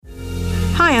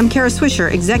Hi, I'm Kara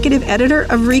Swisher, Executive Editor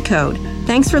of Recode.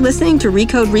 Thanks for listening to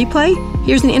Recode Replay.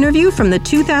 Here's an interview from the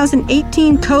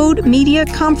 2018 Code Media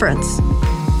Conference.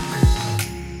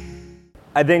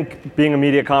 I think being a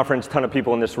media conference, a ton of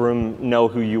people in this room know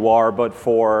who you are, but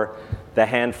for the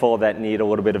handful that need a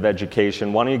little bit of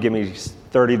education, why don't you give me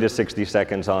 30 to 60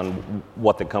 seconds on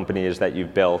what the company is that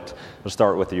you've built. We'll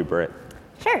start with you, Britt.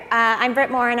 Sure. I'm Britt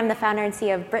Morin. I'm the founder and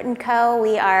CEO of Brit & Co.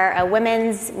 We are a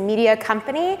women's media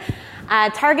company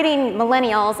targeting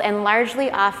millennials and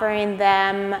largely offering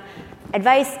them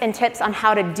advice and tips on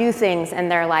how to do things in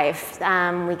their life.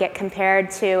 We get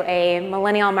compared to a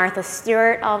millennial Martha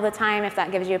Stewart all the time, if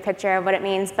that gives you a picture of what it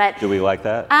means. But do we like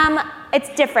that?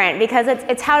 It's different because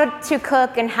it's how to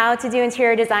cook and how to do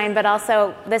interior design, but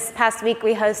also this past week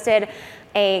we hosted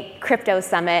a crypto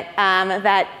summit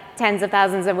that tens of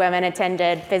thousands of women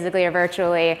attended physically or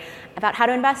virtually about how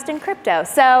to invest in crypto.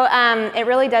 So it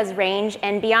really does range,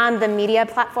 and beyond the media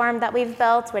platform that we've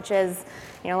built, which is,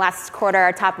 last quarter,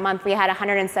 our top month, we had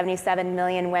 177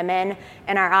 million women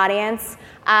in our audience.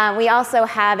 We also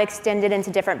have extended into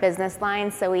different business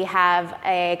lines. So we have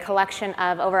a collection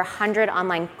of over 100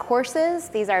 online courses.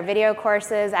 These are video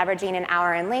courses averaging an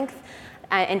hour in length,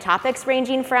 in topics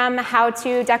ranging from how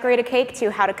to decorate a cake to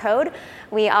how to code.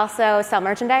 We also sell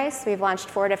merchandise. We've launched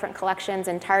 4 different collections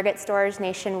in Target stores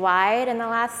nationwide in the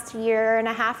last year and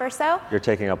a half or so. You're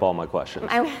taking up all my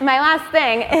questions. My last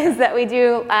thing is that we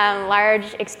do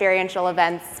large experiential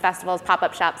events, festivals,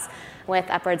 pop-up shops with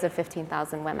upwards of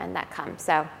 15,000 women that come.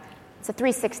 So it's a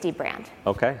 360 brand.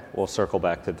 Okay, we'll circle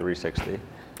back to 360.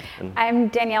 I'm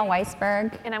Danielle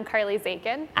Weisberg. And I'm Carly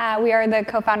Zakin. We are the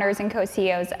co-founders and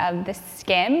co-CEOs of The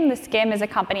Skimm. The Skimm is a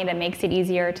company that makes it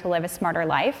easier to live a smarter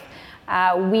life.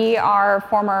 We are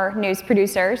former news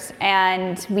producers,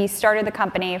 and we started the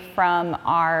company from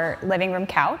our living room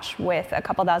couch with a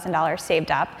couple $1,000s saved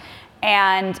up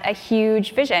and a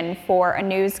huge vision for a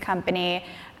news company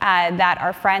that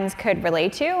our friends could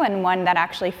relate to and one that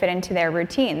actually fit into their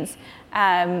routines.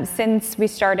 Since we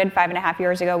started 5.5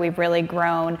 years ago, we've really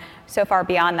grown so far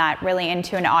beyond that, really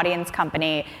into an audience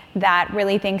company that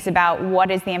really thinks about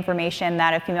what is the information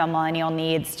that a female millennial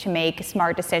needs to make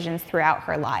smart decisions throughout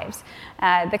her lives.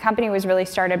 The company was really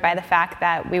started by the fact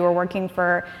that we were working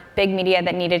for big media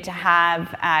that needed to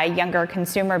have a younger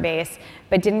consumer base,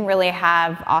 but didn't really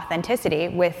have authenticity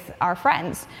with our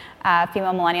friends,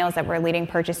 female millennials that were leading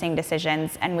purchasing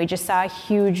decisions, and we just saw a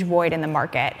huge void in the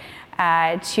market.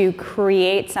 To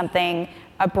create something,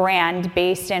 a brand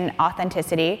based in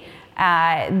authenticity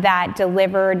that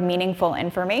delivered meaningful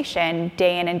information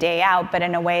day in and day out, but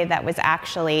in a way that was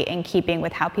actually in keeping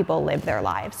with how people live their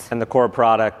lives. And the core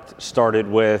product started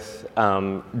with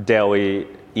daily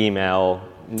email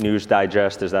news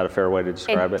digest. Is that a fair way to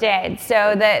describe it? It did.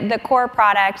 So the core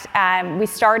product, we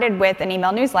started with an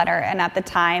email newsletter, and at the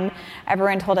time,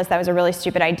 everyone told us that was a really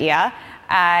stupid idea.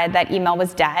 That email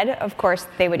was dead. Of course,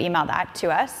 they would email that to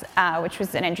us, which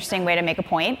was an interesting way to make a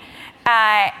point.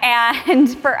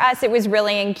 And for us, it was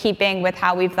really in keeping with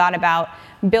how we've thought about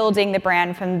building the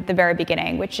brand from the very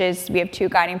beginning, which is we have 2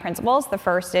 guiding principles. The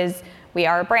first is we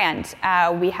are a brand.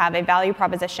 We have a value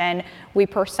proposition. We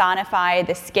personify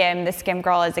the Skimm. The Skimm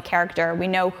girl is a character. We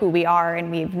know who we are,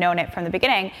 and we've known it from the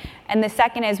beginning. And the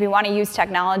second is we want to use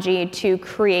technology to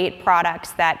create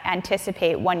products that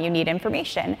anticipate when you need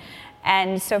information.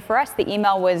 And so for us, the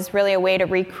email was really a way to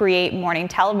recreate morning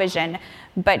television.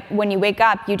 But when you wake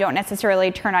up, you don't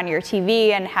necessarily turn on your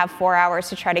TV and have 4 hours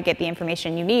to try to get the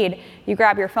information you need. You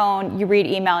grab your phone, you read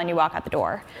email, and you walk out the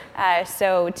door.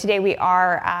 So today we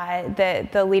are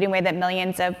the leading way that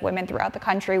millions of women throughout the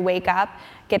country wake up,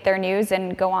 get their news,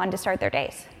 and go on to start their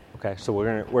days. Okay, so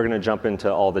we're gonna jump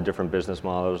into all the different business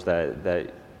models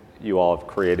that you all have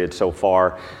created so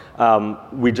far.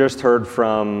 We just heard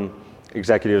from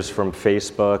executives from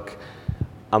Facebook.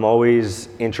 I'm always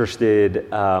interested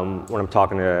when I'm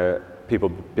talking to people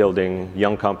building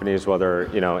young companies, whether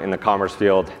in the commerce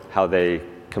field, how they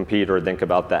compete or think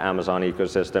about the Amazon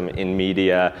ecosystem in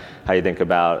media, how you think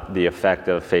about the effect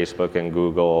of Facebook and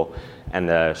Google and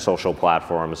the social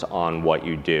platforms on what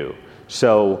you do.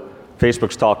 So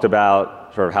Facebook's talked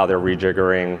about sort of how they're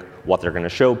rejiggering what they're going to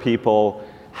show people.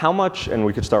 How much, and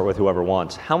we could start with whoever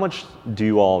wants, how much do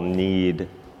you all need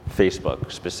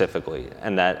Facebook specifically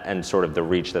and sort of the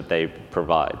reach that they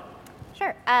provide?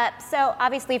 Sure. So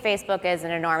obviously Facebook is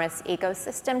an enormous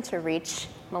ecosystem to reach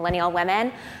millennial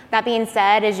women. That being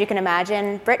said, as you can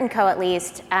imagine, Brit & Co. at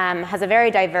least has a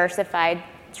very diversified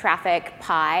traffic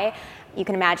pie. You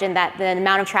can imagine that the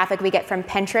amount of traffic we get from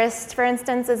Pinterest, for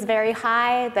instance, is very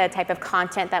high. The type of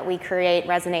content that we create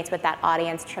resonates with that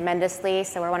audience tremendously.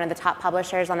 So we're one of the top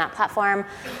publishers on that platform.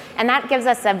 And that gives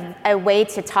us a way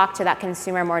to talk to that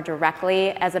consumer more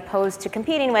directly, as opposed to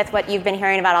competing with what you've been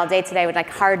hearing about all day today with like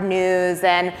hard news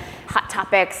and hot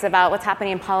topics about what's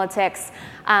happening in politics.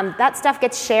 That stuff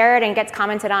gets shared and gets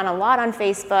commented on a lot on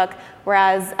Facebook,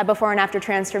 whereas a before and after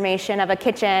transformation of a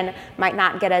kitchen might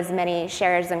not get as many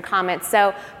shares and comments.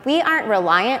 So we aren't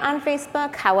reliant on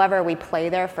Facebook. However, we play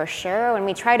there for sure, and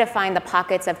we try to find the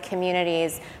pockets of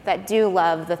communities that do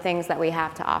love the things that we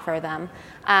have to offer them.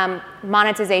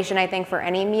 Monetization, I think, for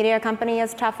any media company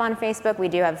is tough on Facebook. We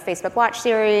do have Facebook Watch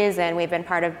series, and we've been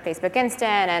part of Facebook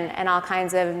Instant and all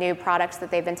kinds of new products that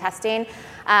they've been testing.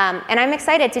 And I'm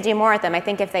excited to do more with them. I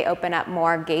think if they open up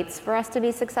more gates for us to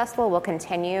be successful, we'll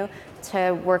continue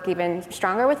to work even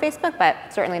stronger with Facebook, but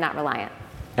certainly not reliant.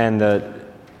 And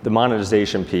the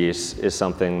monetization piece is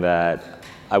something that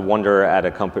I wonder at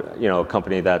a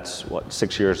company that's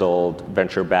 6 years old,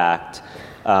 venture backed.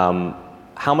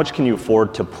 How much can you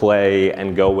afford to play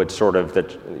and go with sort of the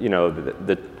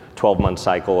 12-month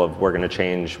cycle of we're going to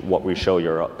change what we show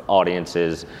your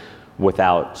audiences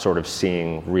without sort of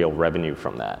seeing real revenue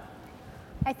from that?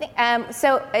 I think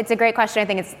so. It's a great question. I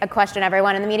think it's a question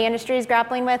everyone in the media industry is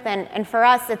grappling with, and for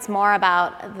us, it's more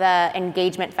about the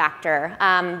engagement factor.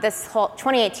 This whole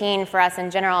 2018 for us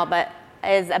in general, but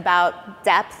is about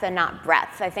depth and not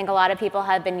breadth. I think a lot of people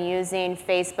have been using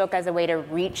Facebook as a way to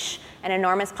reach an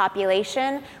enormous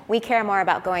population. We care more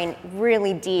about going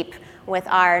really deep with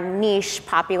our niche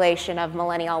population of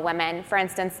millennial women. For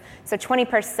instance, so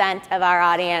 20% of our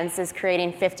audience is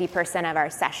creating 50% of our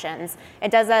sessions.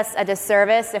 It does us a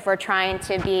disservice if we're trying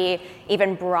to be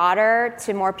even broader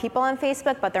to more people on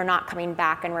Facebook, but they're not coming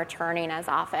back and returning as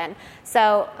often.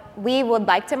 So we would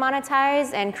like to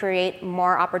monetize and create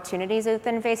more opportunities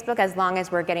within Facebook as long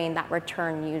as we're getting that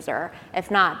return user. If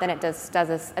not, then it does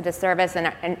us a disservice,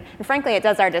 and frankly, it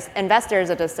does our investors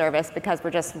a disservice because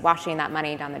we're just washing that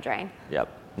money down the drain. Yep,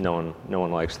 no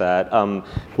one likes that.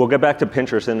 We'll get back to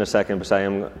Pinterest in a second, because I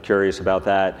am curious about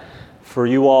that. For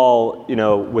you all,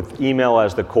 with email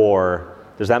as the core,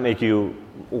 does that make you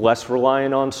less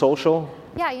reliant on social?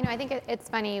 Yeah, I think it's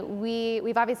funny.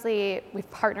 We've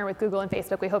partnered with Google and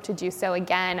Facebook. We hope to do so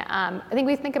again. I think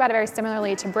we think about it very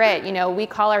similarly to Britt. We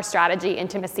call our strategy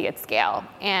intimacy at scale.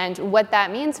 And what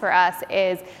that means for us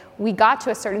is we got to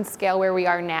a certain scale where we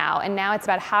are now, and now it's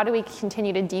about how do we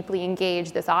continue to deeply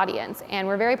engage this audience. And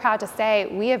we're very proud to say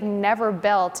we have never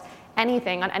built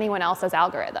anything on anyone else's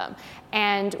algorithm.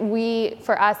 And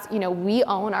for us, we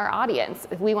own our audience.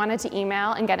 If we wanted to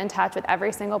email and get in touch with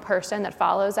every single person that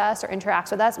follows us or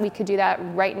interacts with us, we could do that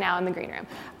right now in the green room.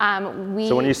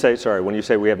 So when you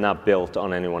say we have not built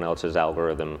on anyone else's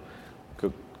algorithm,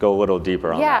 go a little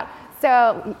deeper on that.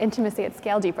 So intimacy at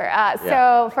scale deeper.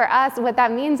 So for us, what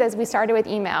that means is we started with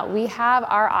email. We have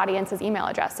our audience's email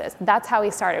addresses. That's how we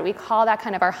started. We call that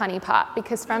kind of our honeypot,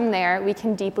 because from there we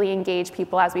can deeply engage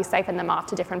people as we siphon them off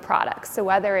to different products. So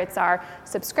whether it's our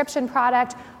subscription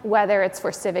product, whether it's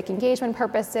for civic engagement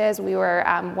purposes, we were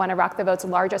one of Rock the Vote's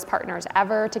largest partners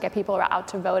ever to get people out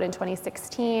to vote in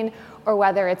 2016, or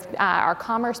whether it's our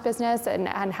commerce business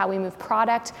and how we move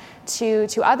product to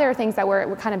other things that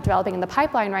we're kind of developing in the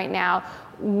pipeline right now.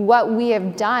 What we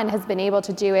have done has been able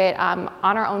to do it on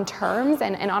our own terms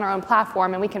and on our own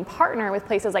platform, and we can partner with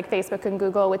places like Facebook and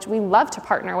Google, which we love to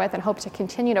partner with and hope to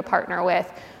continue to partner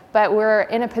with. But we're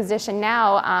in a position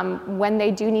now when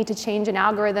they do need to change an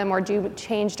algorithm or do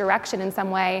change direction in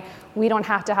some way, we don't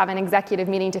have to have an executive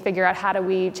meeting to figure out how do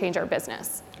we change our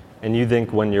business. And you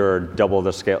think when you're double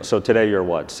the scale, so today you're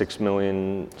what, 6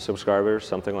 million subscribers,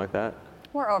 something like that?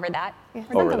 We're over that. Yeah,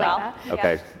 over that. Like that.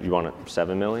 Okay, Yeah. You want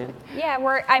 7 million? Yeah,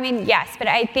 yes, but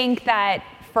I think that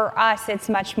for us, it's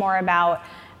much more about,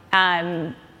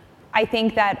 I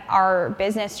think that our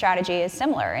business strategy is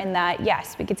similar in that,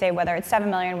 yes, we could say whether it's 7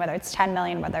 million, whether it's 10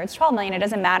 million, whether it's 12 million, it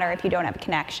doesn't matter if you don't have a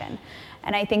connection.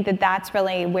 And I think that that's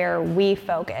really where we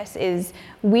focus, is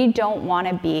we don't want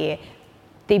to be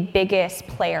the biggest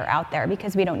player out there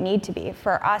because we don't need to be.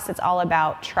 For us, it's all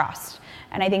about trust.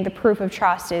 And I think the proof of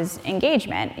trust is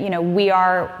engagement. We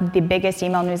are the biggest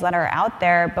email newsletter out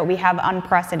there, but we have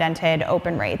unprecedented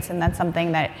open rates, and that's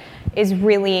something that is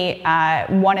really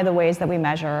one of the ways that we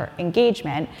measure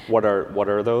engagement. What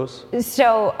are those?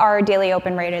 So our daily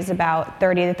open rate is about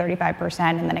 30 to 35%,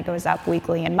 and then it goes up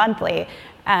weekly and monthly.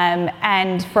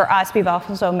 And for us, we've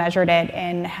also measured it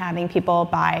in having people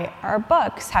buy our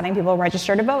books, having people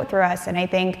register to vote through us. And I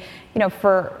think,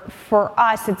 for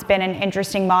us, it's been an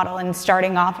interesting model in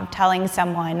starting off of telling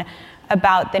someone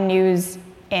about the news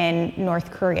in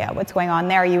North Korea, what's going on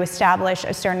there. You establish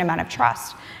a certain amount of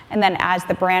trust. And then as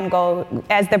the brand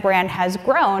has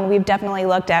grown, we've definitely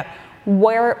looked at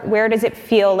where does it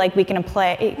feel like we can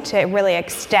apply to really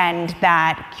extend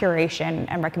that curation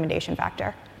and recommendation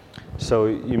factor. So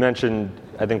you mentioned,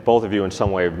 I think both of you in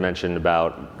some way have mentioned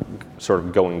about sort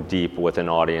of going deep with an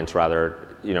audience rather,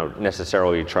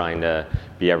 necessarily trying to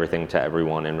be everything to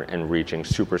everyone and reaching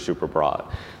super, super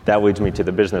broad. That leads me to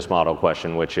the business model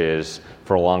question, which is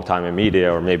for a long time in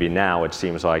media, or maybe now, it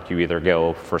seems like you either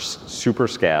go for super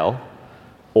scale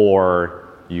or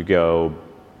you go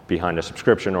behind a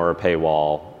subscription or a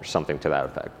paywall or something to that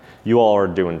effect. You all are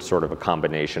doing sort of a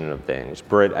combination of things.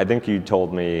 Britt, I think you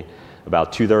told me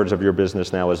about 2/3 of your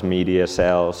business now is media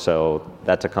sales, so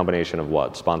that's a combination of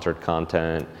what? Sponsored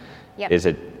content? Yep.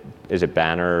 Is it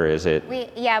banner? Is it? We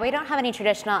don't have any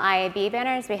traditional IAB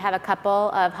banners. We have a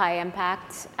couple of high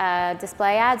impact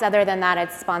display ads. Other than that,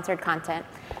 it's sponsored content.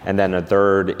 And then a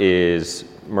third is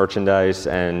merchandise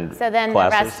and so then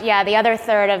classes? The rest, the other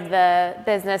third of the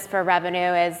business for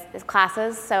revenue is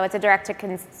classes. So it's a direct to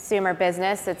consumer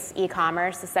business. It's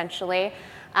e-commerce essentially,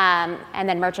 and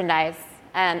then merchandise.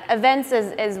 And events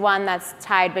is one that's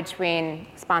tied between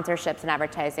sponsorships and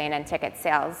advertising and ticket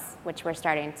sales, which we're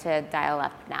starting to dial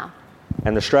up now.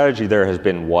 And the strategy there has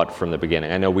been what from the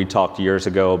beginning? I know we talked years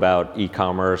ago about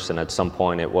e-commerce, and at some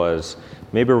point it was,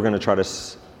 maybe we're going to try to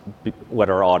let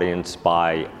our audience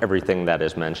buy everything that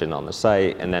is mentioned on the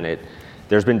site, and then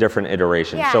there's been different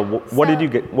iterations. Yeah, so what did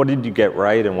you get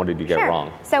right, and what did you get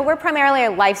wrong? So we're primarily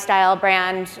a lifestyle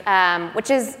brand,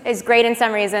 which is great in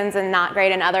some reasons and not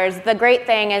great in others. The great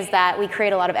thing is that we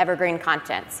create a lot of evergreen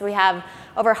content. So we have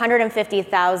over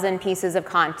 150,000 pieces of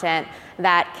content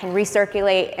that can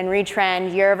recirculate and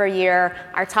retrend year over year.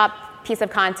 Our top piece of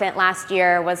content last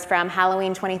year was from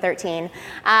Halloween 2013.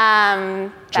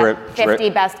 50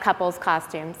 best couples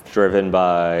costumes. Driven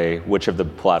by which of the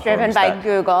platforms? Driven by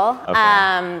Google.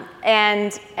 Okay.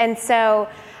 And so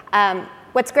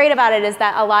what's great about it is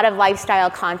that a lot of lifestyle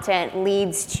content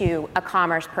leads to a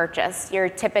commerce purchase. You're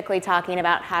typically talking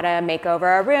about how to make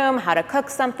over a room, how to cook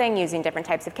something using different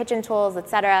types of kitchen tools,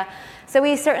 etc. So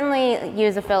we certainly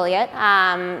use affiliate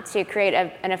to create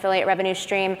an affiliate revenue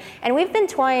stream. And we've been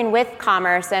toying with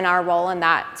commerce and our role in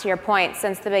that, to your point,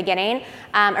 since the beginning.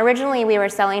 Originally, we were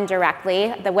selling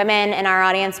directly. The women in our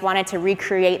audience wanted to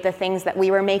recreate the things that we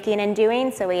were making and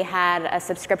doing. So we had a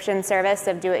subscription service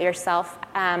of do-it-yourself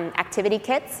activity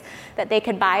kits that they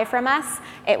could buy from us.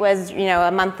 It was,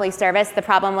 a monthly service. The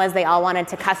problem was they all wanted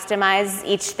to customize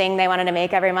each thing they wanted to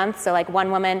make every month. So like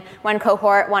one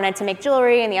cohort wanted to make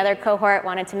jewelry and the other cohort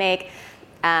wanted to make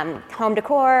home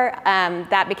decor.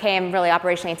 That became really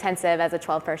operationally intensive as a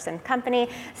 12-person company.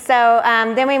 So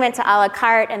then we went to a la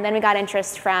carte, and then we got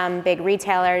interest from big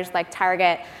retailers like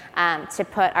Target to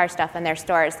put our stuff in their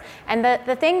stores. And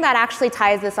the thing that actually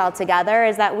ties this all together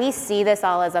is that we see this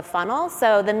all as a funnel.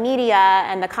 So the media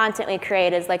and the content we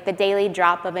create is like the daily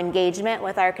drop of engagement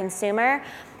with our consumer.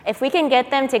 If we can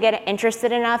get them to get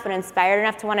interested enough and inspired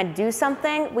enough to want to do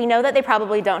something, we know that they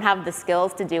probably don't have the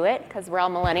skills to do it because we're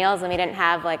all millennials and we didn't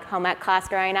have like home ec class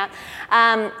growing up.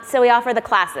 So we offer the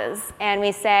classes and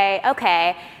we say,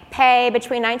 okay, pay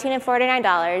between $19 and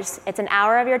 $49. It's an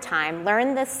hour of your time.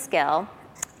 Learn this skill.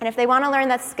 And if they want to learn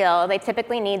that skill, they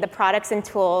typically need the products and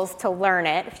tools to learn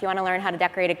it. If you want to learn how to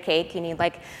decorate a cake, you need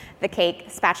like the cake,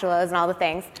 spatulas, and all the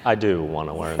things. I do want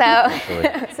to learn.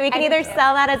 So we can either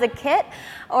sell that as a kit,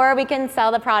 or we can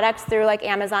sell the products through like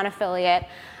Amazon affiliate.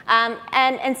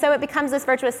 And so it becomes this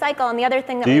virtuous cycle. And the other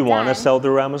thing that do you want to sell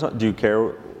through Amazon? Do you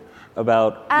care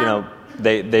about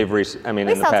they've in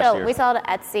the past years? We sell to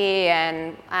Etsy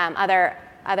and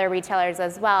other retailers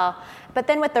as well. But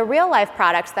then with the real life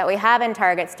products that we have in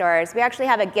Target stores, we actually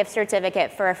have a gift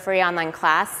certificate for a free online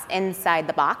class inside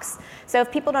the box. So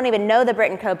if people don't even know the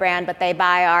Brit & Co brand, but they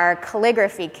buy our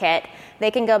calligraphy kit,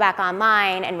 they can go back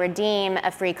online and redeem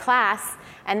a free class.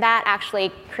 And that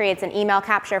actually creates an email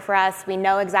capture for us. We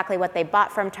know exactly what they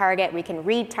bought from Target. We can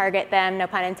retarget them, no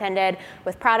pun intended,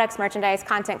 with products, merchandise,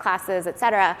 content classes, et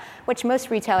cetera, which most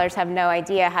retailers have no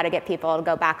idea how to get people to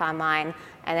go back online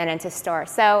and then into store.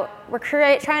 So we're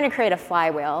trying to create a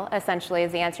flywheel, essentially,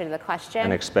 is the answer to the question.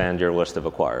 And expand your list of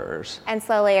acquirers. And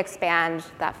slowly expand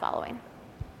that following.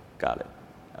 Got it.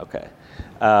 Okay.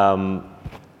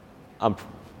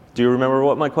 Do you remember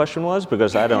what my question was?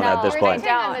 Because I don't at this point.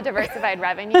 On the diversified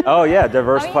revenue. Oh yeah,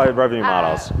 diversified revenue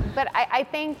models. But I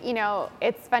think,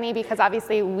 it's funny because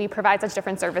obviously we provide such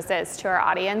different services to our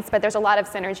audience, but there's a lot of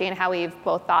synergy in how we've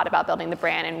both thought about building the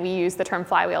brand, and we use the term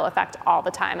flywheel effect all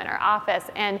the time in our office.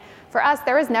 And For us,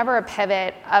 there was never a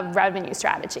pivot of revenue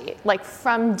strategy. Like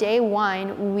from day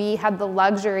one, we had the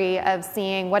luxury of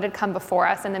seeing what had come before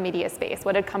us in the media space,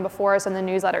 what had come before us in the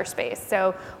newsletter space.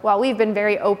 So while we've been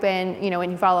very open,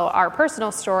 when you follow our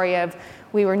personal story of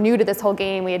we were new to this whole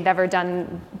game, we had never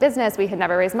done business, we had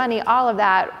never raised money, all of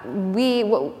that,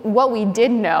 what we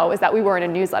did know is that we were in a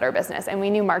newsletter business, and we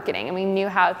knew marketing, and we knew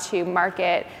how to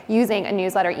market using a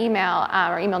newsletter email,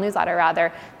 or email newsletter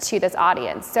rather, to this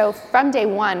audience. So from day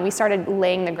one, we started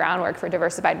laying the groundwork for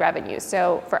diversified revenue.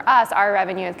 So for us, our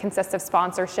revenue consists of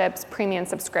sponsorships, premium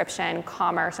subscription,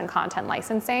 commerce, and content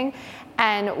licensing.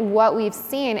 And what we've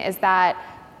seen is that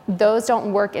those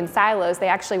don't work in silos. They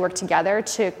actually work together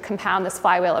to compound this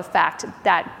flywheel effect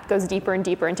that goes deeper and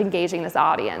deeper into engaging this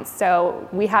audience. So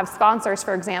we have sponsors,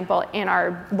 for example, in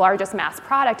our largest mass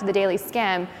product, the Daily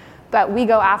Skim, but we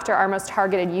go after our most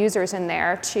targeted users in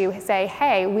there to say,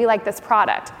 hey, we like this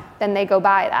product. Then they go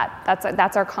buy that.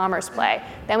 That's our commerce play.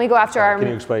 Then we go after our... Can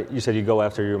you explain? You said you go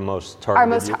after your most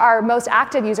targeted... Our most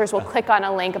active users will click on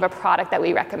a link of a product that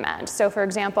we recommend. So for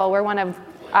example, we're one of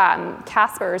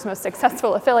Casper's most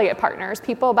successful affiliate partners.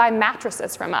 People buy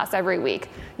mattresses from us every week.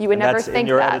 You would never think in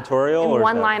your that editorial, in or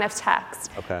one line of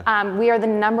text. Okay. We are the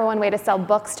number one way to sell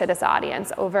books to this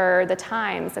audience over the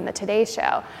Times and the Today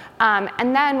Show.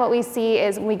 And then what we see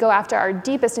is when we go after our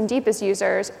deepest and deepest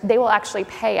users, they will actually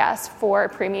pay us for a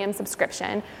premium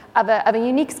subscription of a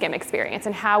unique Skim experience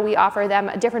and how we offer them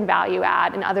a different value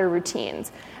add and other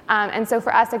routines. And so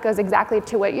for us, it goes exactly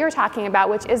to what you're talking about,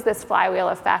 which is this flywheel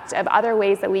effect of other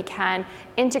ways that we can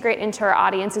integrate into our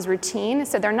audience's routine,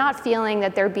 so they're not feeling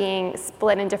that they're being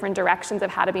split in different directions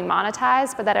of how to be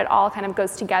monetized, but that it all kind of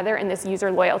goes together in this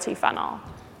user loyalty funnel.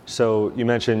 So you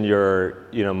mentioned your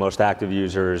most active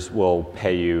users will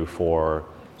pay you for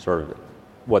sort of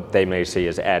what they may see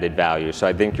as added value. So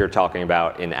I think you're talking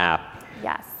about in-app.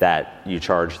 Yes. That you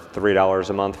charge $3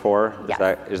 a month for.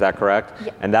 Yes. Is that correct?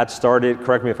 Yes. And that started,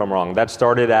 correct me if I'm wrong, that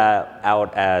started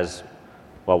out as,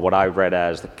 well, what I read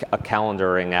as a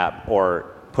calendaring app,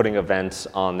 or putting events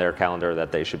on their calendar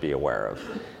that they should be aware of.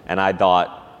 And I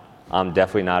thought, I'm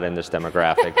definitely not in this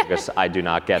demographic because I do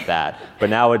not get that. But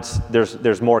now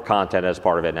there's more content as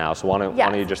part of it now. So why don't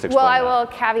you just explain that? Well, I will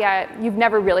caveat, you've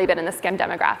never really been in the Skim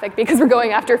demographic because we're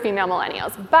going after female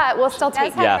millennials. But we'll still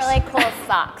take... He does have really cool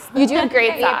socks. You do have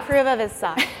great socks. We approve of his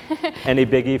socks. Any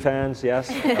Biggie fans? Yes?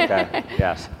 Okay,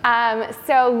 yes.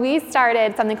 So we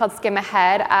started something called Skim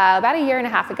Ahead about a year and a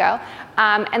half ago.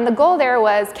 And the goal there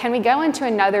was, can we go into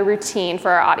another routine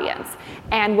for our audience?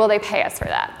 And will they pay us for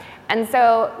that? And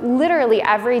so literally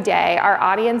every day, our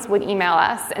audience would email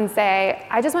us and say,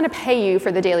 I just want to pay you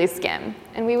for the Daily Skim.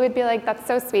 And we would be like, that's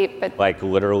so sweet, but... Like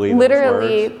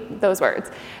literally those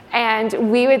words. And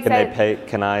we would say...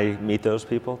 Can I meet those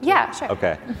people too? Yeah, sure.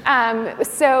 Okay.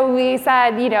 So we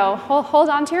said, hold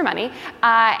on to your money.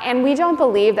 And we don't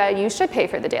believe that you should pay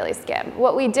for the Daily Skim.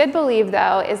 What we did believe,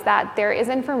 though, is that there is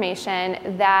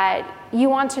information that you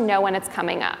want to know when it's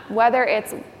coming up, whether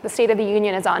it's the State of the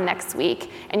Union is on next week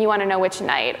and you want to know which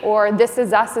night, or This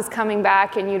Is Us is coming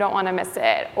back and you don't want to miss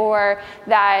it, or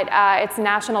that it's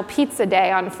National Pizza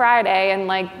Day on Friday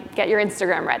and get your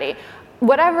Instagram ready.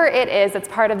 Whatever it is, it's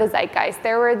part of the zeitgeist.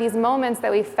 There were these moments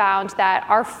that we found that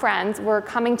our friends were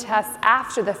coming to us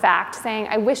after the fact saying,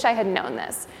 I wish I had known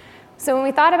this. So when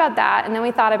we thought about that, and then we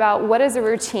thought about what is a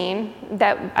routine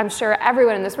that I'm sure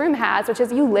everyone in this room has, which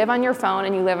is you live on your phone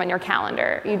and you live on your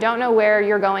calendar. You don't know where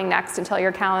you're going next until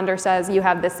your calendar says you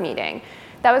have this meeting.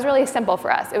 That was really simple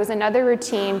for us. It was another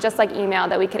routine, just like email,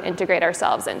 that we could integrate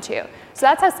ourselves into. So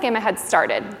that's how Skim Ahead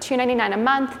started. $2.99 a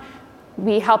month,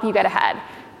 we help you get ahead.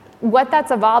 What that's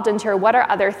evolved into are what are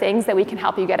other things that we can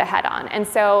help you get ahead on. And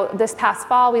so this past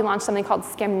fall, we launched something called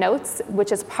Skim Notes,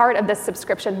 which is part of this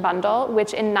subscription bundle,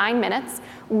 which in 9 minutes,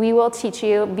 we will teach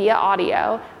you via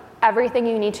audio everything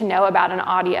you need to know about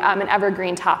an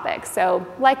evergreen topic. So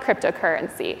like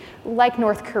cryptocurrency, like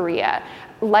North Korea,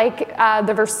 like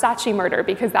the Versace murder,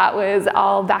 because that was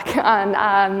all back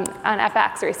on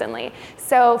FX recently.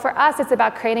 So for us, it's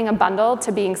about creating a bundle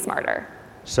to being smarter.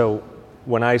 So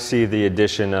when I see the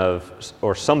addition of,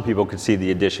 or some people could see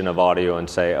the addition of audio and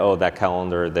say, oh, that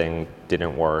calendar thing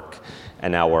didn't work,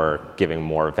 and now we're giving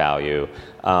more value.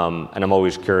 And I'm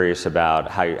always curious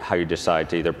about how you decide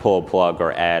to either pull a plug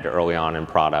or add early on in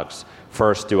products.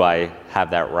 First, do I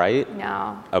have that right?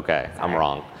 No. Okay, Sorry. I'm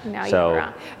wrong. No, so you're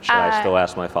wrong. Should I still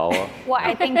ask my follow-up? Well,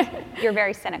 I think you're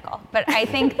very cynical, but I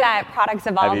think that products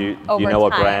evolve over time. You know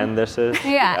what brand this is?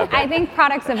 Yeah, okay. I think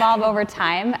products evolve over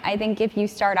time. I think if you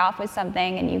start off with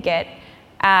something and you get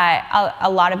a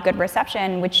lot of good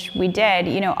reception, which we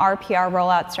did, our PR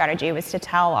rollout strategy was to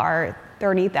tell our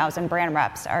 30,000 brand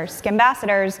reps, our Skimm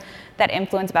ambassadors that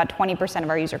influence about 20% of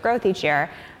our user growth each year,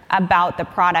 about the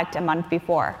product a month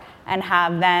before, and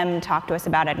have them talk to us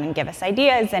about it and give us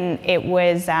ideas. And it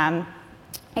was,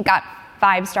 it got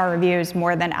 5-star reviews,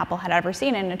 more than Apple had ever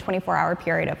seen in a 24-hour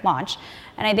period of launch.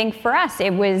 And I think for us,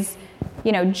 it was,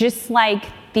 just like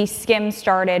the Skimm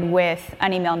started with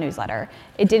an email newsletter.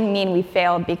 It didn't mean we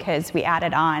failed because we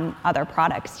added on other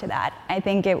products to that. I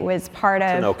think it was part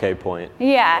of... It's an okay point.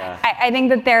 Yeah. I think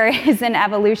that there is an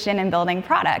evolution in building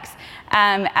products.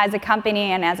 As a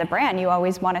company and as a brand, you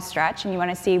always want to stretch and you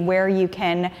want to see where you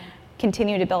can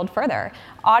continue to build further.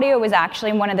 Audio was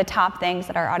actually one of the top things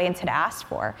that our audience had asked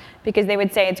for, because they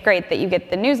would say, it's great that you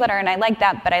get the newsletter and I like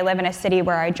that, but I live in a city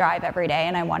where I drive every day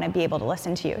and I want to be able to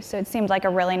listen to you. So it seemed like a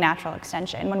really natural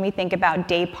extension. When we think about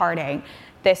day parting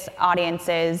this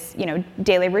audience's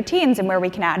daily routines and where we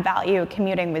can add value,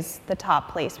 commuting was the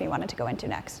top place we wanted to go into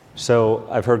next. So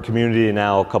I've heard community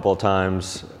now a couple of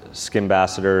times, Skimm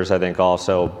ambassadors, I think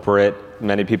also. Britt,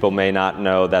 many people may not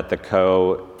know that the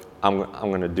I'm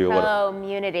going to do a little...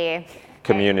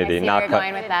 Community, not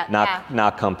going with that.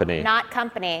 Not company. Not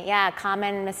company, yeah,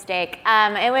 common mistake.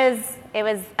 It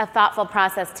was a thoughtful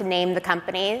process to name the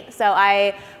company. So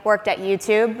I worked at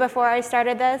YouTube before I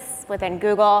started this, within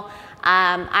Google.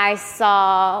 I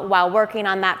saw, while working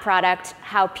on that product,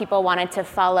 how people wanted to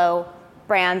follow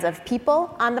brands of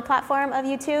people on the platform of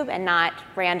YouTube and not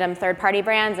random third-party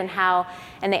brands, and how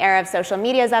in the era of social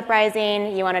media's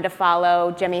uprising, you wanted to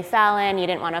follow Jimmy Fallon, you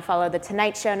didn't want to follow The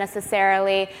Tonight Show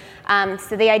necessarily.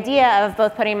 So the idea of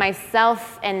both putting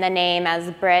myself in the name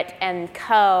as Britt and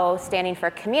Co, standing for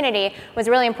community, was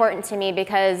really important to me,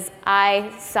 because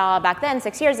I saw back then,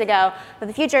 6 years ago, that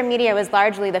the future of media was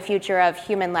largely the future of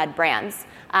human-led brands,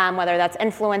 whether that's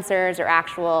influencers or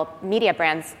actual media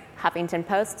brands. Huffington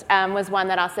Post was one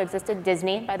that also existed,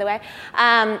 Disney, by the way.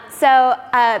 The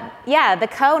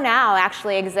Co now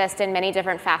actually exists in many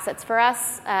different facets for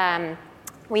us.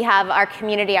 We have our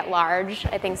community at large,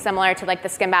 I think similar to like the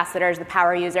Skimm ambassadors, the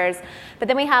power users. But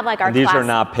then we have like our These are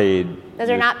not paid. Those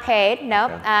are not paid, no.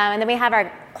 Okay. And then we have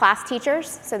our class teachers.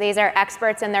 So these are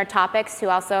experts in their topics who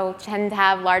also tend to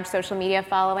have large social media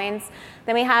followings.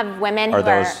 Then we have women who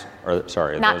are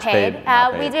not paid.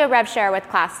 We do a rev share with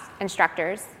class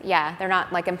instructors. Yeah, they're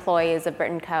not like employees of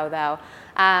Britt & Co though.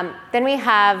 Then we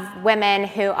have women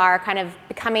who are kind of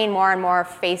becoming more and more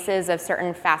faces of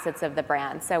certain facets of the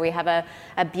brand. So we have a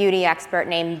beauty expert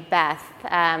named Beth.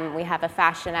 We have a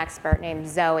fashion expert named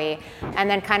Zoe. And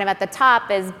then kind of at the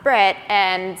top is Britt.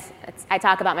 And I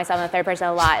talk about myself in the third person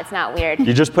a lot. It's not weird.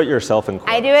 You just put yourself in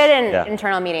quotes. I do it in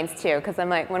internal meetings too, because I'm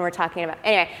like, when we're talking about,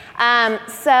 anyway. And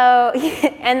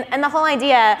the whole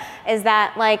idea is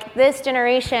that like this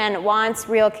generation wants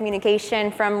real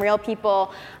communication from real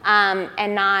people,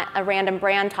 and not a random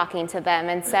brand talking to them.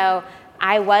 And so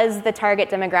I was the target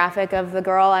demographic of the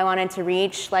girl I wanted to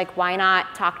reach. Like, why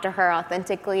not talk to her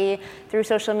authentically through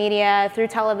social media, through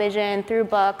television, through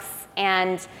books,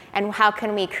 and how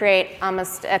can we create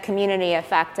almost a community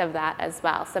effect of that as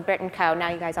well? So Britt & Co, now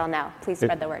you guys all know. Please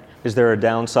spread the word. Is there a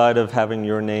downside of having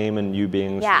your name and you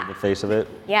being the face of it?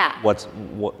 Yeah.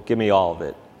 Give me all of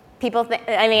it. People think,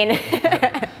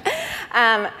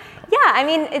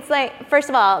 it's like, first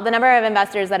of all, the number of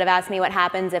investors that have asked me what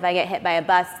happens if I get hit by a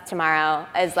bus tomorrow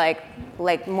is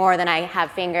like more than I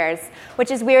have fingers,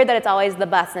 which is weird that it's always the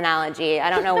bus analogy. I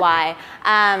don't know why.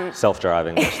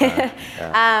 Self-driving this time.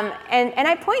 Yeah. And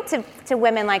I point to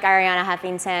women like Arianna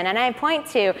Huffington, and I point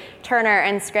to Turner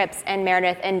and Scripps and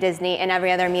Meredith and Disney and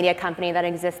every other media company that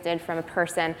existed from a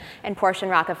person, and Porsche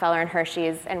and Rockefeller and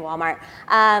Hershey's and Walmart.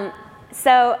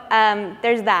 So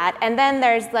there's that. And then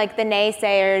there's like the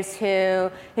naysayers who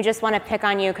just want to pick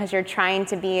on you because you're trying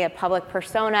to be a public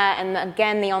persona. And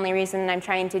again, the only reason I'm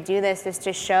trying to do this is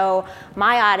to show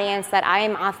my audience that I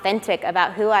am authentic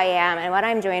about who I am and what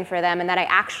I'm doing for them, and that I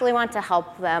actually want to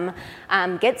help them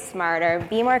get smarter,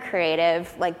 be more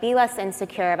creative, like be less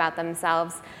insecure about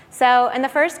themselves. So in the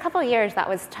first couple of years, that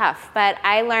was tough. But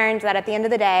I learned that at the end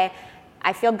of the day,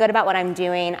 I feel good about what I'm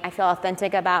doing. I feel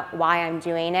authentic about why I'm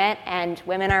doing it, and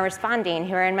women are responding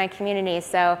who are in my community.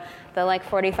 So the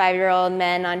 45-year-old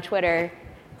men on Twitter,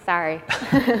 sorry.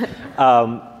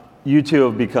 You two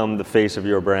have become the face of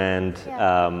your brand.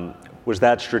 Yeah. Was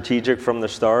that strategic from the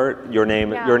start? Your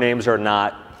names are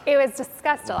not It was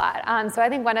discussed a lot. So I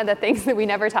think one of the things that we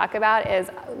never talk about is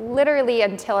literally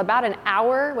until about an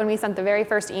hour when we sent the very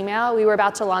first email, we were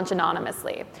about to launch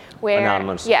anonymously.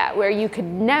 Where you could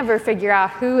never figure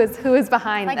out who is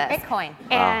behind like this. Like Bitcoin.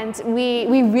 And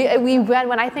we went,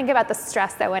 when I think about the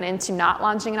stress that went into not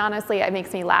launching anonymously, it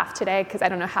makes me laugh today because I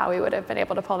don't know how we would have been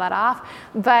able to pull that off.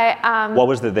 But what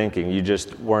was the thinking? You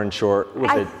just weren't sure?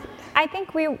 I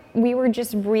think we were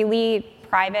just really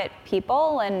private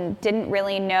people and didn't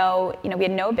really know, we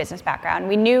had no business background.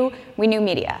 We knew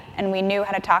media and we knew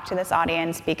how to talk to this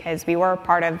audience because we were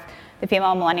part of the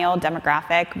female millennial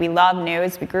demographic. We love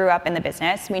news. We grew up in the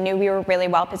business. We knew we were really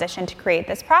well positioned to create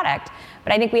this product.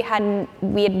 But I think we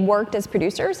had worked as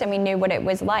producers and we knew what it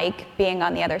was like being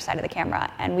on the other side of the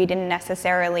camera. And we didn't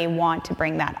necessarily want to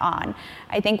bring that on.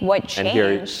 I think what changed.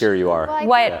 And here you are.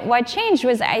 What changed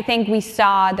was I think we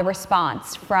saw the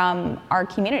response from our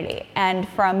community and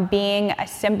from being a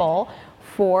symbol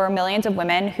for millions of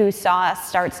women who saw us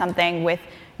start something with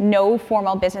no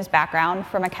formal business background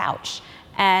from a couch.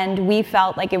 And we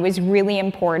felt like it was really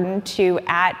important to,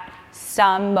 at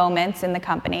some moments in the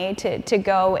company, to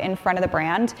go in front of the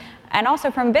brand. And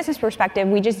also from a business perspective,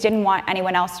 we just didn't want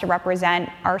anyone else to represent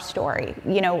our story.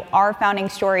 Our founding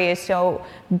story is so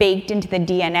baked into the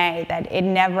DNA that it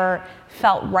never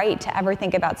felt right to ever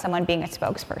think about someone being a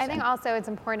spokesperson. I think also it's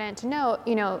important to note,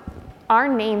 our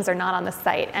names are not on the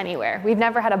site anywhere. We've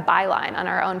never had a byline on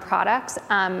our own products.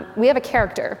 We have a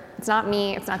character. It's not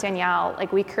me, it's not Danielle.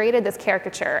 We created this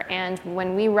caricature, and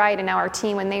when we write, and now our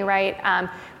team, when they write,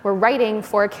 we're writing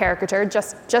for a caricature,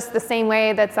 just the same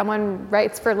way that someone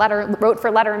wrote for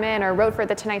Letterman or wrote for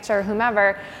The Tonight Show or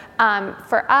whomever.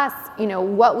 For us,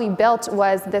 what we built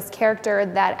was this character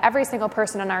that every single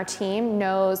person on our team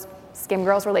knows Skim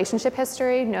Girl's relationship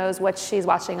history, knows what she's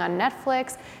watching on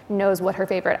Netflix, knows what her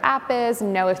favorite app is,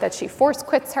 knows that she force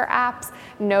quits her apps,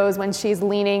 knows when she's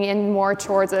leaning in more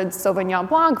towards a Sauvignon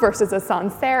Blanc versus a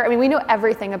Sancerre. We know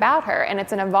everything about her, and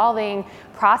it's an evolving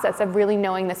process of really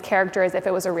knowing this character as if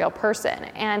it was a real person.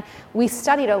 And we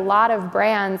studied a lot of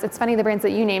brands. It's funny, the brands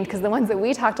that you named, because the ones that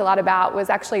we talked a lot about was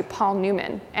actually Paul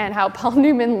Newman, and how Paul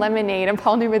Newman lemonade and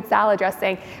Paul Newman salad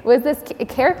dressing was this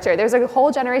character. There's a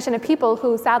whole generation of people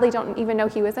who sadly don't even know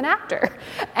he was an actor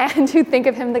and who think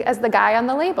of him as the guy on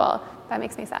the label. That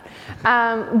makes me sad.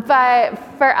 But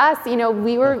for us,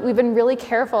 we've been really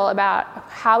careful about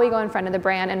how we go in front of the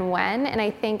brand and when. And I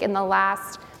think in the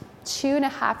last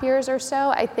 2.5 years or so,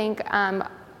 I think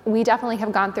we definitely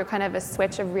have gone through kind of a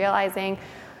switch of realizing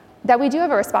that we do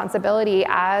have a responsibility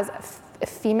as a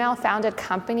female-founded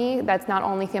company that's not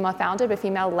only female-founded but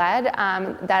female-led,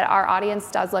 that our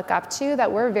audience does look up to,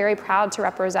 that we're very proud to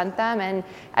represent them and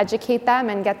educate them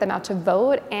and get them out to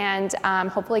vote and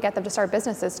hopefully get them to start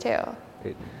businesses too.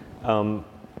 Great.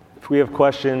 If we have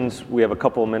questions, we have a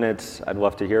couple of minutes. I'd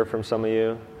love to hear from some of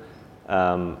you.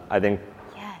 I think.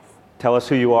 Yes. Tell us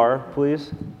who you are,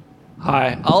 please.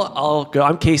 Hi, I'll go.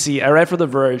 I'm Casey. I write for The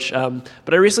Verge,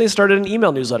 but I recently started an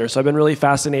email newsletter, so I've been really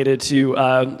fascinated to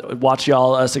watch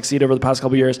y'all succeed over the past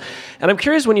couple of years. And I'm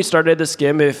curious, when you started the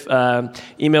Skim, if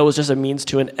email was just a means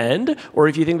to an end, or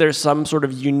if you think there's some sort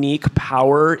of unique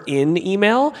power in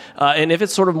email. And if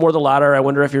it's sort of more the latter, I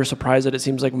wonder if you're surprised that it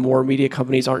seems like more media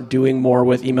companies aren't doing more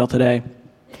with email today.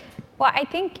 Well, I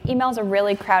think email is a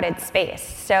really crowded space.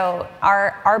 So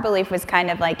our belief was kind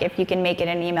of like, if you can make it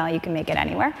in email, you can make it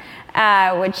anywhere,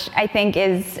 which I think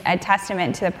is a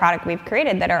testament to the product we've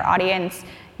created, that our audience,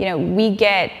 we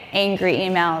get angry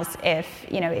emails if,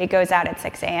 it goes out at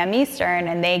 6 a.m. Eastern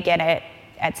and they get it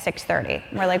at 6:30.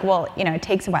 We're like, well, it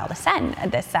takes a while to send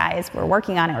at this size. We're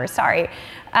working on it. We're sorry.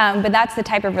 But that's the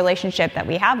type of relationship that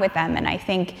we have with them. And I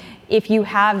think if you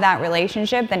have that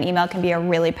relationship, then email can be a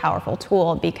really powerful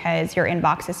tool because your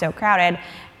inbox is so crowded.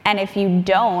 And if you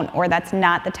don't, or that's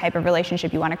not the type of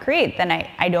relationship you want to create, then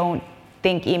I don't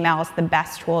think email is the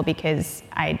best tool because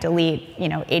I delete,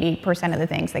 80% of the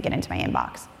things that get into my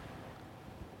inbox.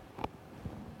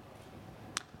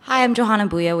 Hi, I'm Johanna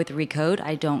Bouya with Recode.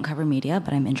 I don't cover media,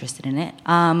 but I'm interested in it.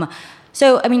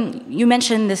 You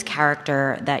mentioned this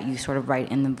character that you sort of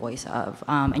write in the voice of,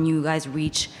 and you guys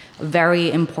reach a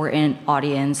very important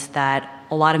audience that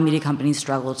a lot of media companies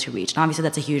struggle to reach. And obviously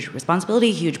that's a huge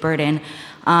responsibility, huge burden.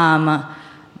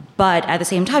 But at the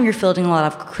same time, you're fielding a lot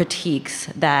of critiques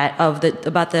about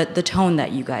the tone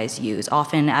that you guys use,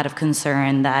 often out of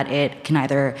concern that it can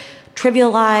either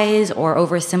trivialize or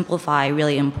oversimplify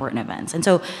really important events. And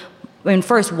so,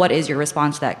 first, what is your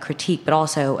response to that critique? But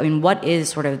also, what is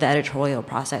sort of the editorial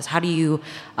process? How do you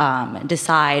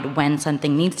decide when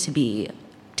something needs to be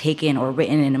taken or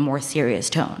written in a more serious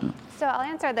tone? So I'll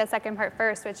answer the second part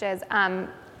first, which is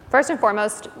First and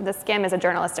foremost, the Skimm is a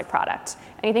journalistic product.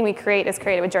 Anything we create is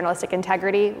created with journalistic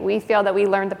integrity. We feel that we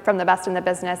learned from the best in the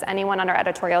business. Anyone on our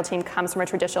editorial team comes from a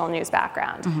traditional news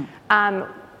background.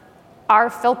 Our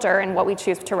filter and what we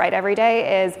choose to write every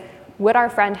day is, would our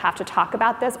friend have to talk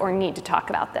about this or need to talk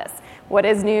about this? What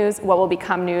is news? What will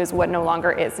become news? What no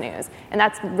longer is news? And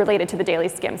that's related to the Daily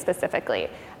Skimm specifically.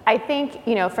 I think,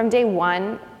 from day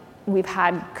one, we've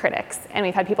had critics and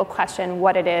we've had people question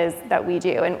what it is that we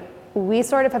do. And we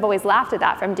sort of have always laughed at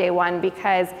that from day one,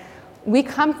 because we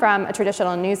come from a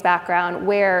traditional news background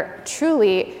where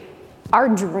truly our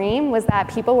dream was that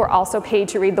people were also paid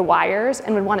to read the wires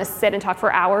and would want to sit and talk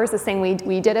for hours the same way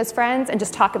we did as friends and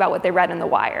just talk about what they read in the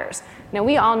wires. Now,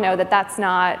 we all know that that's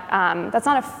not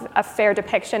a fair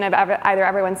depiction of either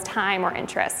everyone's time or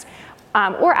interest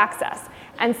or access.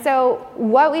 And so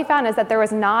what we found is that there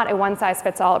was not a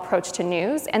one-size-fits-all approach to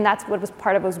news, and that's what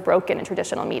was broken in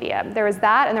traditional media. There was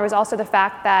that, and there was also the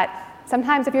fact that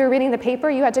sometimes if you were reading the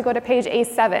paper, you had to go to page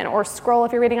A7 or scroll,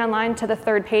 if you're reading online, to the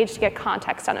third page to get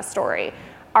context on a story.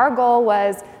 Our goal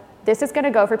was, this is going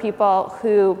to go for people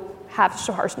who have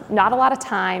not a lot of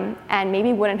time and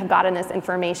maybe wouldn't have gotten this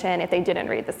information if they didn't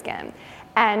read the Skimm.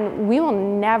 And we will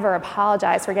never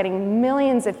apologize for getting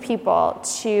millions of people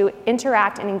to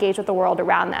interact and engage with the world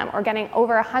around them, or getting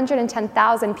over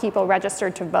 110,000 people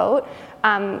registered to vote.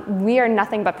 We are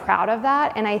nothing but proud of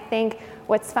that. And I think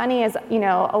what's funny is,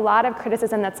 a lot of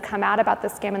criticism that's come out about the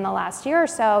Skimm in the last year or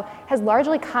so has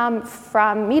largely come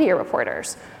from media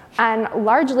reporters, and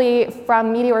largely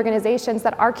from media organizations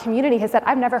that our community has said,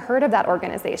 I've never heard of that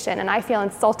organization, and I feel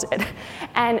insulted.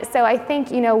 And so I think,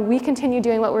 we continue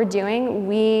doing what we're doing.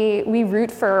 We root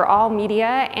for all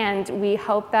media, and we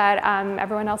hope that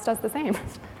everyone else does the same.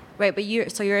 Right, but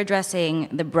you're addressing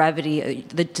the brevity,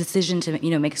 the decision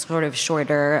to make sort of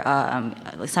shorter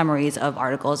summaries of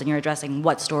articles, and you're addressing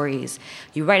what stories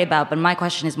you write about. But my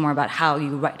question is more about how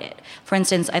you write it. For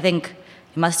instance, I think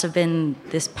it must have been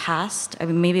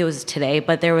maybe it was today,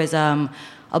 but there was a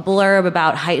blurb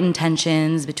about heightened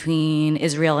tensions between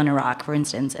Israel and Iraq, for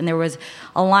instance, and there was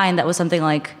a line that was something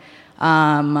like,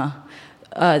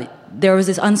 there was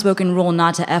this unspoken rule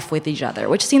not to F with each other,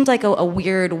 which seems like a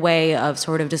weird way of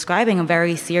sort of describing a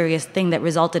very serious thing that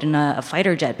resulted in a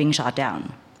fighter jet being shot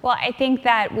down. Well, I think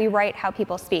that we write how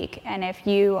people speak, and if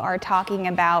you are talking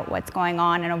about what's going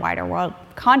on in a wider world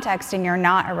context and you're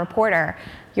not a reporter,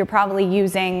 you're probably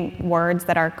using words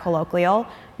that are colloquial,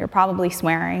 you're probably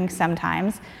swearing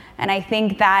sometimes, and I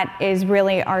think that is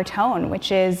really our tone,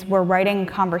 which is we're writing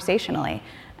conversationally.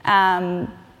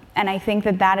 And I think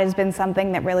that has been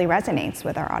something that really resonates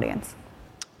with our audience.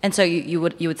 And so you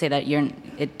would say that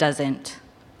it doesn't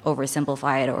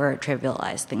oversimplify it or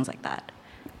trivialize things like that?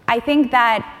 I think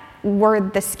that we're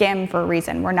the Skimm for a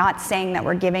reason. We're not saying that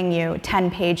we're giving you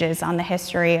 10 pages on the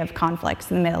history of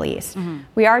conflicts in the Middle East. Mm-hmm.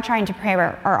 We are trying to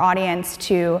prepare our audience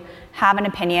to have an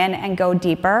opinion and go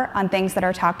deeper on things that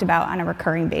are talked about on a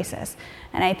recurring basis.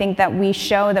 And I think that we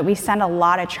show that we send a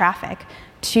lot of traffic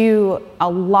to a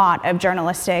lot of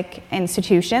journalistic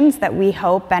institutions that we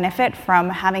hope benefit from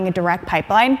having a direct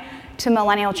pipeline to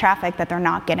millennial traffic that they're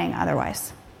not getting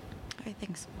otherwise. All right,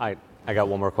 thanks. I got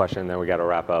one more question, and then we got to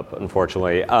wrap up,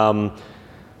 unfortunately.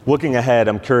 Looking ahead,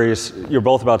 I'm curious, you're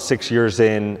both about 6 years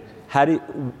in.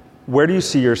 Where do you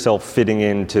see yourself fitting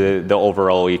into the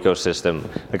overall ecosystem?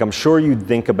 Like, I'm sure you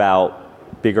think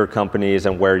about bigger companies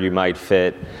and where you might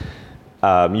fit.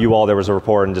 There was a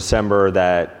report in December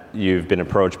that you've been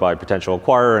approached by a potential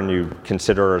acquirer and you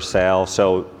consider a sale.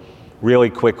 So really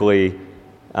quickly,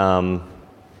 what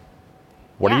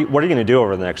are you going to do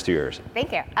over the next 2 years?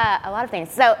 Thank you. A lot of things.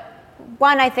 So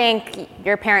one, I think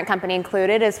your parent company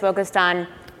included is focused on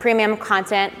premium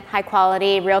content, high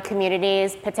quality, real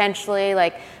communities, potentially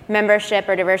like membership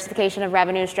or diversification of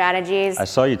revenue strategies. I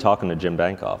saw you talking to Jim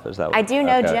Bankoff. Is that what? I do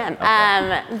know Jim.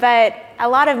 Okay. But a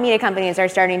lot of media companies are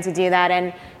starting to do that,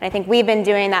 and I think we've been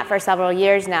doing that for several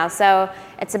years now. So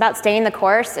it's about staying the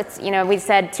course. It's, we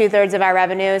said 2/3 of our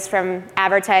revenue is from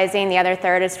advertising, the other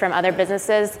third is from other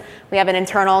businesses. We have an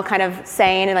internal kind of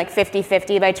saying like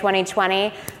 50-50 by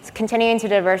 2020. So continuing to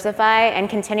diversify and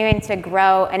continuing to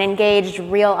grow an engaged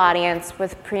real audience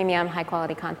with premium high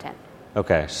quality content.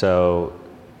 Okay, so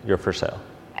you're for sale.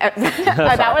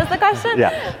 That was the question?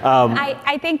 Yeah.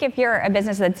 I think if you're a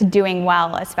business that's doing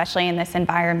well, especially in this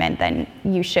environment, then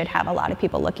you should have a lot of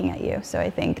people looking at you. So I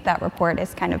think that report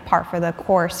is kind of par for the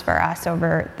course for us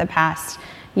over the past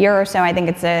year or so. I think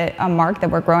it's a mark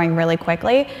that we're growing really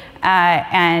quickly,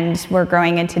 and we're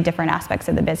growing into different aspects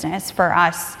of the business. For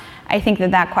us, I think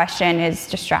that question is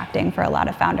distracting for a lot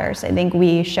of founders. I think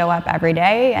we show up every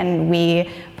day and we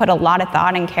put a lot of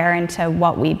thought and care into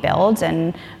what we build,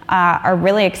 and are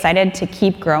really excited to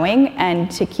keep growing and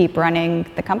to keep running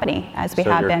the company as we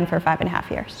have been for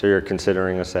 5.5 years. So you're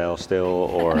considering a sale still,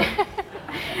 or?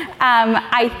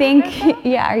 I think,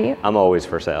 yeah, are you? I'm always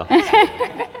for sale.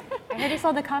 I heard you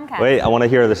sold the Comcast. Wait, I want to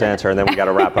hear this answer, and then we got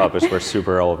to wrap up as we're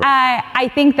super over.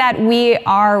 I think that we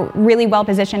are really well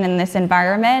positioned in this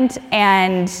environment,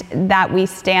 and that we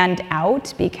stand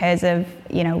out because of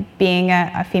being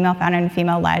a female founded and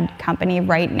female-led company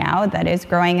right now that is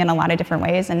growing in a lot of different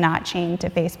ways and not chained to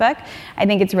Facebook. I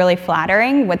think it's really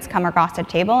flattering what's come across the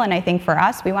table, and I think for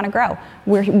us, we want to grow.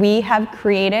 We have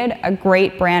created a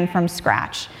great brand from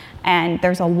scratch, and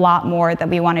there's a lot more that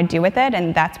we want to do with it,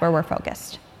 and that's where we're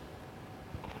focused.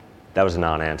 That was a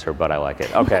non-answer, but I like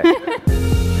it. Okay.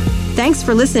 Thanks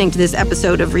for listening to this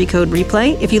episode of Recode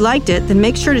Replay. If you liked it, then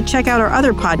make sure to check out our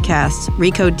other podcasts,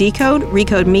 Recode Decode,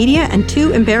 Recode Media, and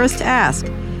Too Embarrassed to Ask.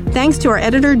 Thanks to our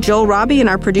editor, Joel Robbie, and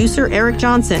our producer, Eric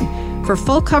Johnson. For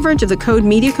full coverage of the Code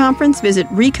Media Conference, visit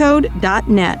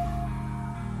recode.net.